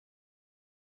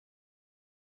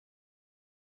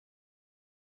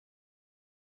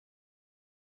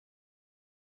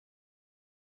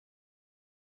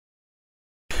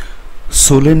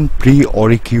Swollen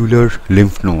preauricular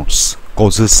lymph nodes,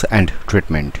 causes and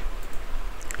treatment.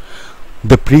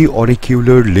 The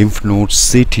preauricular lymph nodes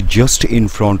sit just in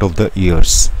front of the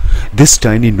ears. These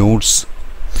tiny nodes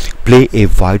play a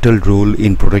vital role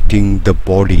in protecting the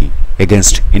body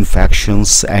against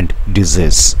infections and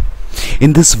disease.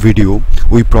 In this video,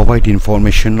 we provide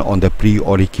information on the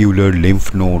preauricular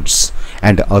lymph nodes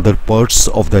and other parts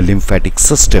of the lymphatic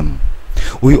system.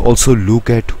 We also look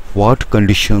at what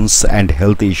conditions and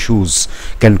health issues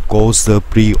can cause the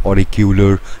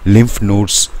preauricular lymph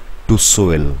nodes to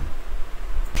swell.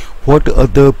 What are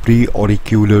the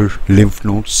preauricular lymph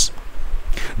nodes?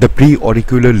 The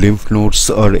preauricular lymph nodes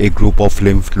are a group of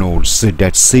lymph nodes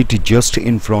that sit just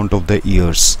in front of the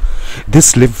ears.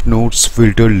 These lymph nodes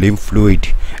filter lymph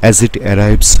fluid as it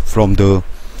arrives from the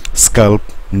scalp,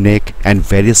 neck, and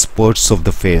various parts of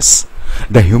the face.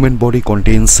 The human body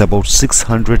contains about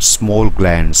 600 small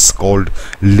glands called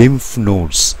lymph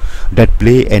nodes that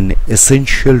play an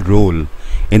essential role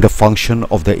in the function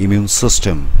of the immune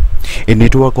system. A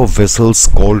network of vessels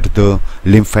called the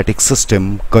lymphatic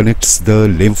system connects the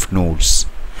lymph nodes.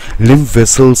 Lymph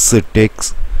vessels take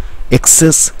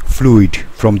excess fluid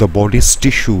from the body's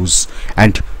tissues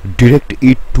and direct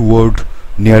it toward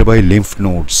nearby lymph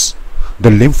nodes.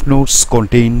 The lymph nodes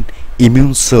contain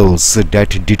immune cells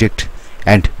that detect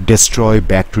and destroy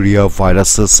bacteria,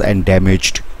 viruses, and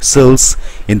damaged cells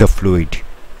in the fluid.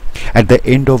 At the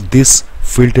end of this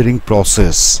filtering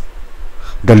process,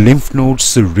 the lymph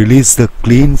nodes release the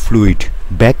clean fluid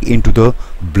back into the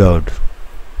blood.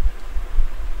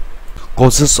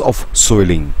 Causes of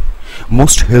swelling.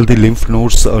 Most healthy lymph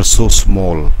nodes are so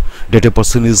small that a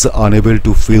person is unable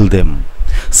to feel them.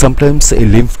 Sometimes a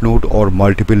lymph node or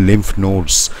multiple lymph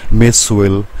nodes may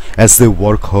swell as they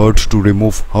work hard to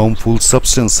remove harmful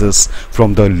substances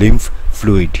from the lymph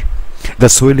fluid. The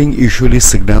swelling usually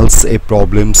signals a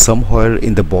problem somewhere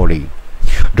in the body.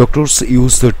 Doctors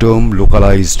use the term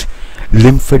localized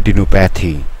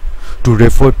lymphadenopathy to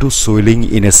refer to swelling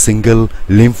in a single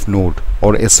lymph node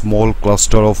or a small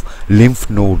cluster of lymph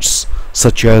nodes,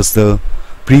 such as the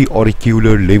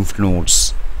preauricular lymph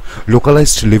nodes.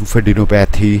 Localized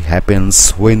lymphadenopathy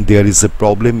happens when there is a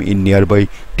problem in nearby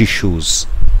tissues.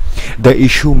 The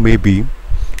issue may be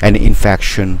an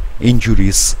infection,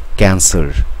 injuries,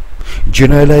 cancer.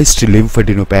 Generalized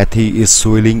lymphadenopathy is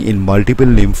swelling in multiple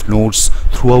lymph nodes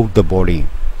throughout the body.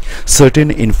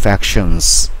 Certain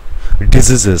infections,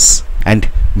 diseases, and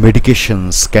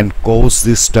medications can cause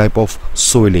this type of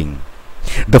swelling.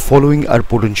 The following are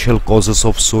potential causes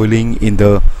of swelling in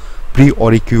the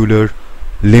preauricular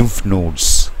lymph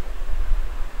nodes.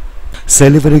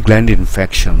 Salivary gland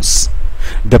infections.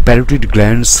 The parotid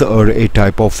glands are a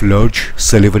type of large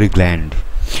salivary gland,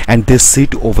 and they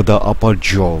sit over the upper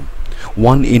jaw,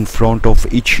 one in front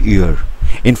of each ear.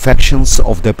 Infections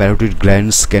of the parotid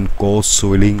glands can cause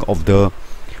swelling of the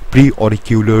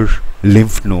preauricular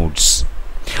lymph nodes.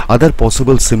 Other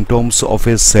possible symptoms of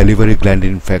a salivary gland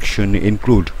infection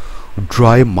include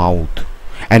dry mouth,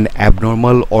 an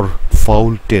abnormal or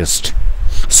foul taste,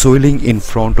 swelling in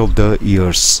front of the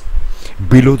ears,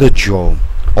 below the jaw,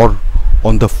 or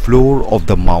on the floor of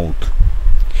the mouth,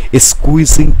 a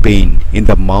squeezing pain in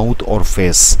the mouth or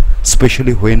face,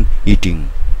 especially when eating,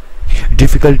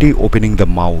 difficulty opening the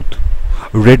mouth,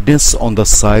 redness on the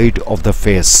side of the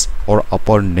face or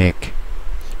upper neck,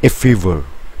 a fever.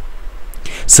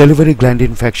 Salivary gland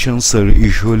infections are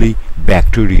usually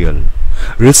bacterial.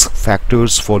 Risk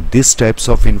factors for these types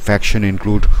of infection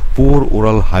include poor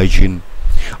oral hygiene,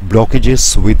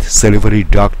 blockages with salivary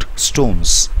duct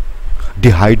stones,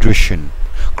 dehydration,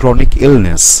 chronic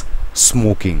illness,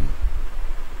 smoking.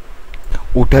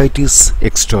 Otitis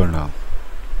externa.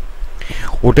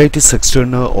 Otitis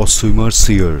externa or swimmer's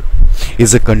ear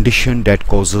is a condition that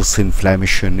causes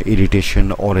inflammation,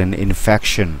 irritation, or an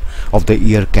infection of the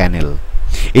ear canal.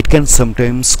 It can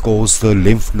sometimes cause the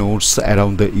lymph nodes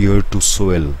around the ear to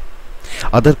swell.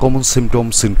 Other common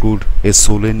symptoms include a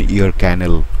swollen ear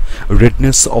canal,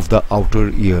 redness of the outer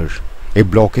ear, a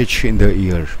blockage in the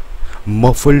ear,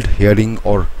 muffled hearing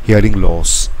or hearing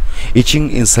loss,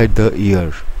 itching inside the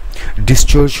ear,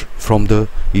 discharge from the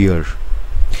ear,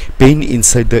 pain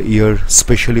inside the ear,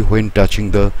 especially when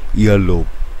touching the earlobe,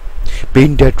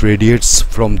 pain that radiates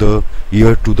from the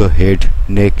ear to the head,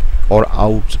 neck, or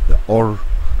out or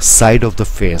side of the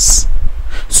face,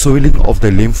 swelling of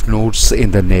the lymph nodes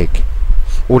in the neck.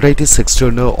 Otitis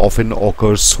externa often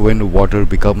occurs when water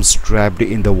becomes trapped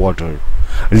in the water,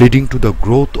 leading to the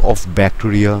growth of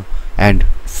bacteria and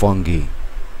fungi.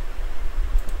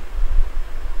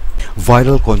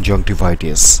 Viral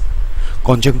conjunctivitis.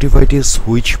 Conjunctivitis,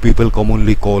 which people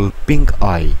commonly call pink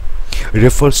eye,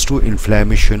 refers to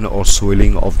inflammation or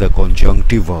swelling of the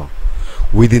conjunctiva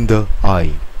within the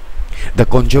eye. The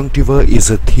conjunctiva is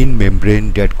a thin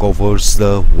membrane that covers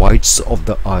the whites of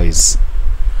the eyes.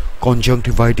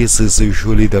 Conjunctivitis is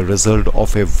usually the result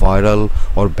of a viral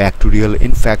or bacterial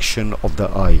infection of the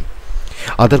eye.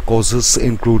 Other causes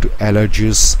include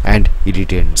allergies and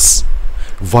irritants.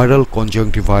 Viral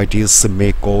conjunctivitis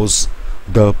may cause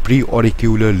the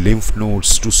preauricular lymph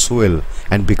nodes to swell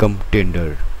and become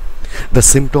tender. The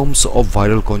symptoms of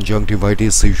viral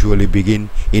conjunctivitis usually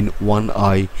begin in one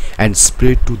eye and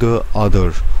spread to the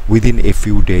other within a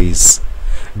few days.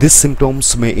 These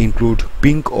symptoms may include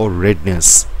pink or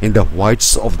redness in the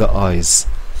whites of the eyes,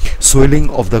 swelling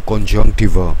of the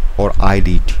conjunctiva or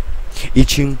eyelid,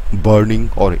 itching,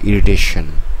 burning or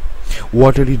irritation,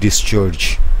 watery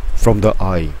discharge from the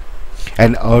eye,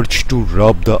 an urge to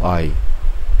rub the eye,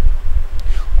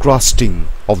 crusting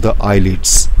of the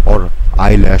eyelids or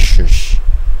eyelashes,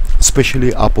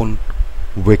 especially upon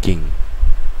waking.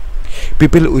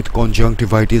 People with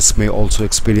conjunctivitis may also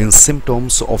experience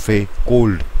symptoms of a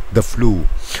cold, the flu,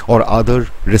 or other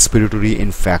respiratory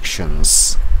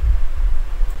infections.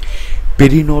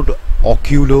 Perinode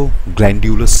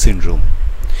oculoglandular syndrome.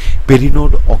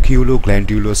 Perinode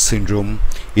oculoglandular syndrome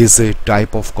is a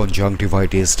type of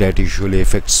conjunctivitis that usually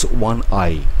affects one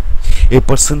eye. A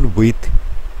person with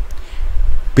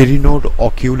Perinode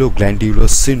oculoglandular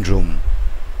syndrome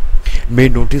may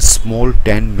notice small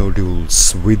tan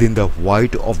nodules within the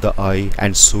white of the eye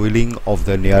and swelling of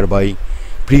the nearby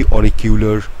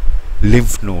preauricular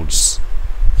lymph nodes.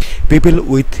 People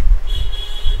with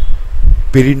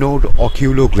Perinode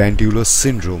oculoglandular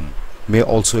syndrome may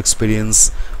also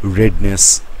experience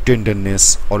redness,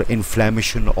 tenderness or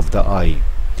inflammation of the eye,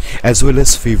 as well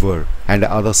as fever and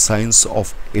other signs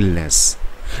of illness.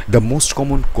 The most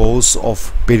common cause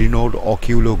of Perinode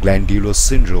oculoglandular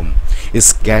syndrome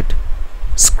is cat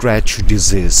scratch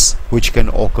disease, which can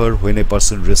occur when a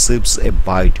person receives a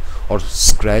bite or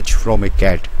scratch from a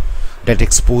cat that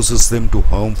exposes them to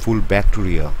harmful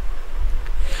bacteria.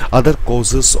 Other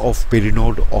causes of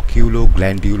Perinode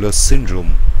oculoglandular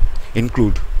syndrome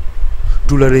include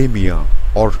tularemia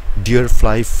or deer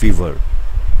fly fever,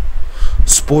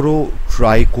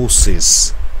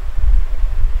 sporotrichosis,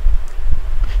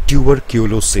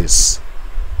 tuberculosis,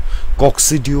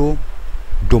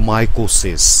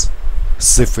 coccidioidomycosis,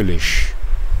 syphilis.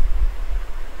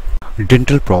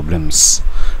 Dental problems.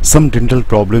 Some dental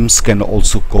problems can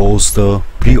also cause the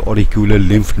preauricular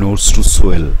lymph nodes to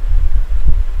swell.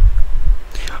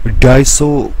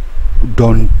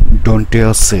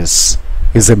 Dysodontiasis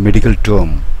is a medical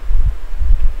term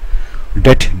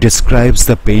that describes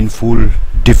the painful,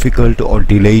 difficult or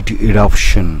delayed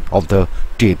eruption of the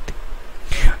teeth.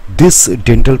 This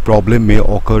dental problem may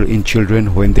occur in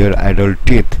children when their adult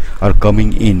teeth are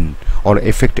coming in, or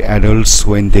affect adults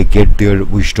when they get their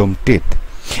wisdom teeth.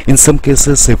 In some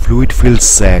cases, a fluid-filled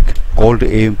sac called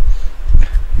a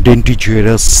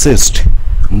dentigerous cyst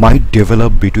might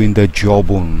develop between the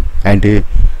jawbone and a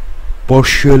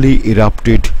partially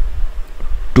erupted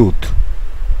tooth.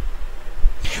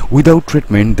 Without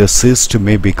treatment, the cyst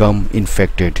may become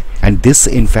infected, and this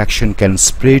infection can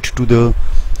spread to the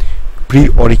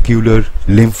preauricular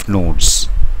lymph nodes,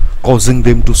 causing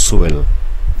them to swell.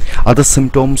 Other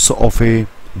symptoms of a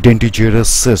dentigerous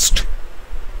cyst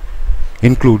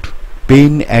include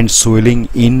pain and swelling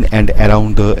in and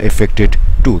around the affected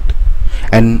tooth,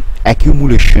 an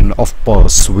accumulation of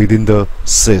pus within the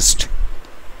cyst,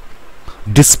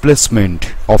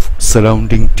 displacement of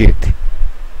surrounding teeth.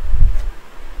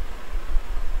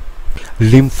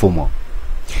 Lymphoma.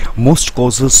 Most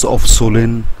causes of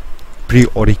swollen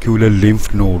preauricular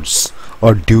lymph nodes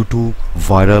are due to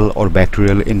viral or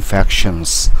bacterial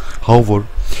infections. However,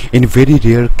 in very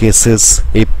rare cases,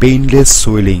 a painless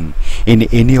swelling in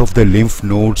any of the lymph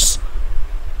nodes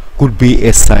could be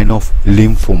a sign of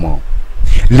lymphoma.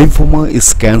 Lymphoma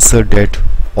is cancer that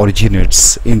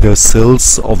originates in the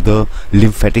cells of the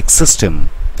lymphatic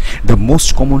system. The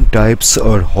most common types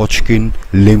are Hodgkin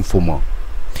lymphoma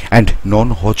and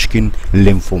non-Hodgkin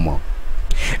lymphoma.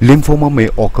 Lymphoma may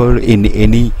occur in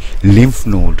any lymph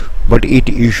node, but it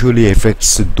usually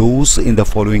affects those in the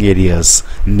following areas: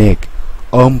 neck,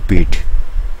 armpit,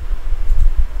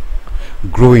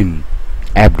 groin,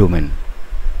 abdomen.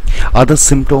 Other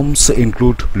symptoms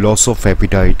include loss of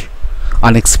appetite,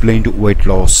 unexplained weight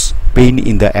loss, pain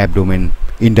in the abdomen,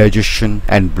 indigestion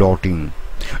and bloating,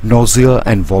 nausea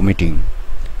and vomiting,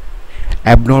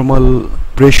 abnormal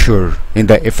pressure in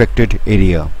the affected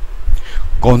area,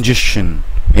 congestion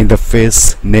in the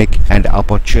face, neck and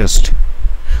upper chest,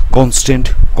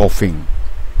 constant coughing.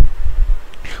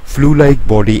 flu-like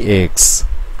body aches,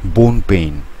 bone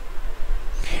pain,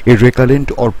 a recurrent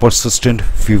or persistent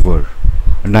fever,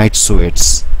 night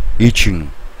sweats,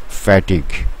 itching,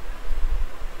 fatigue.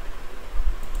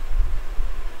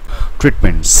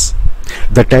 Treatments.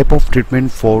 The type of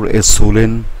treatment for a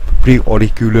swollen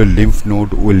preauricular lymph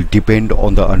node will depend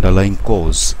on the underlying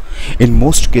cause. In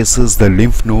most cases, the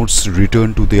lymph nodes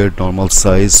return to their normal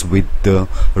size with the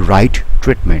right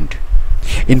treatment.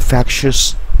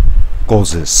 Infectious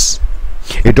causes.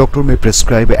 A doctor may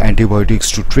prescribe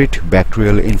antibiotics to treat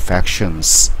bacterial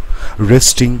infections.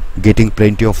 Resting, getting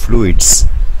plenty of fluids,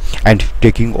 and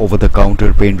taking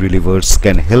over-the-counter pain relievers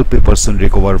can help a person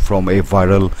recover from a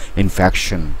viral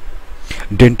infection.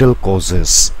 Dental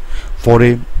causes. For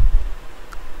a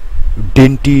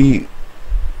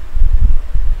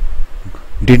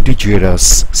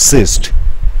dentigerous cyst,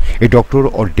 a doctor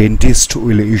or dentist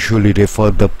will usually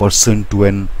refer the person to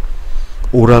an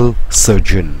oral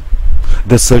surgeon.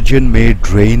 The surgeon may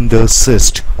drain the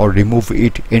cyst or remove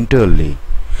it entirely.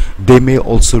 They may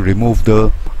also remove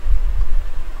the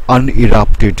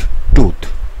unerupted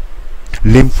tooth.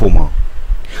 Lymphoma.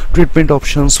 Treatment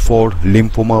options for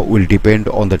lymphoma will depend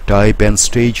on the type and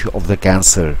stage of the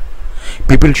cancer.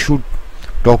 People should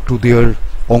talk to their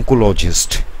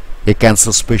oncologist, a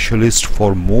cancer specialist,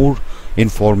 for more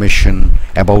information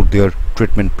about their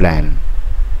treatment plan.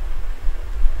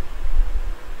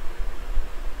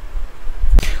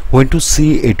 When to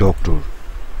see a doctor.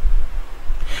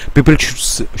 People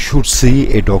should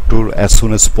see a doctor as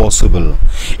soon as possible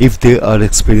if they are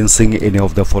experiencing any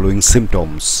of the following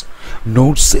symptoms: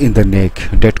 nodes in the neck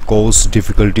that cause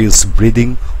difficulties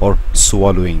breathing or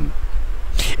swallowing,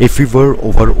 a fever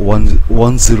over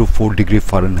 104 degree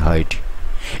Fahrenheit,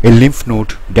 a lymph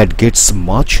node that gets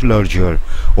much larger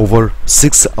over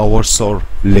 6 hours or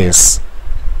less,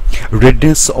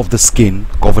 redness of the skin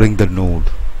covering the node.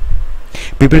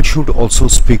 People should also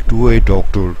speak to a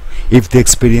doctor if they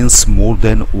experience more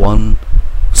than one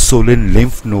swollen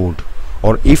lymph node,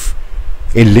 or if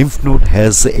a lymph node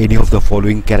has any of the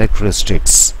following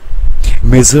characteristics: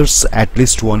 measures at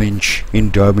least 1 inch in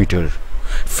diameter,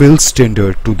 feels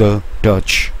tender to the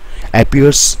touch,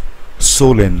 appears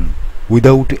swollen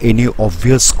without any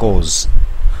obvious cause,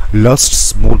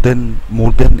 lasts more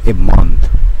than a month,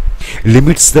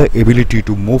 limits the ability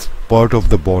to move part of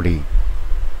the body,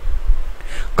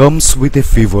 comes with a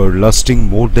fever lasting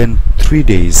more than 3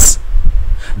 days.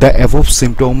 The above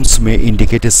symptoms may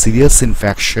indicate a serious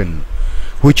infection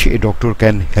which a doctor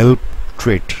can help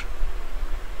treat.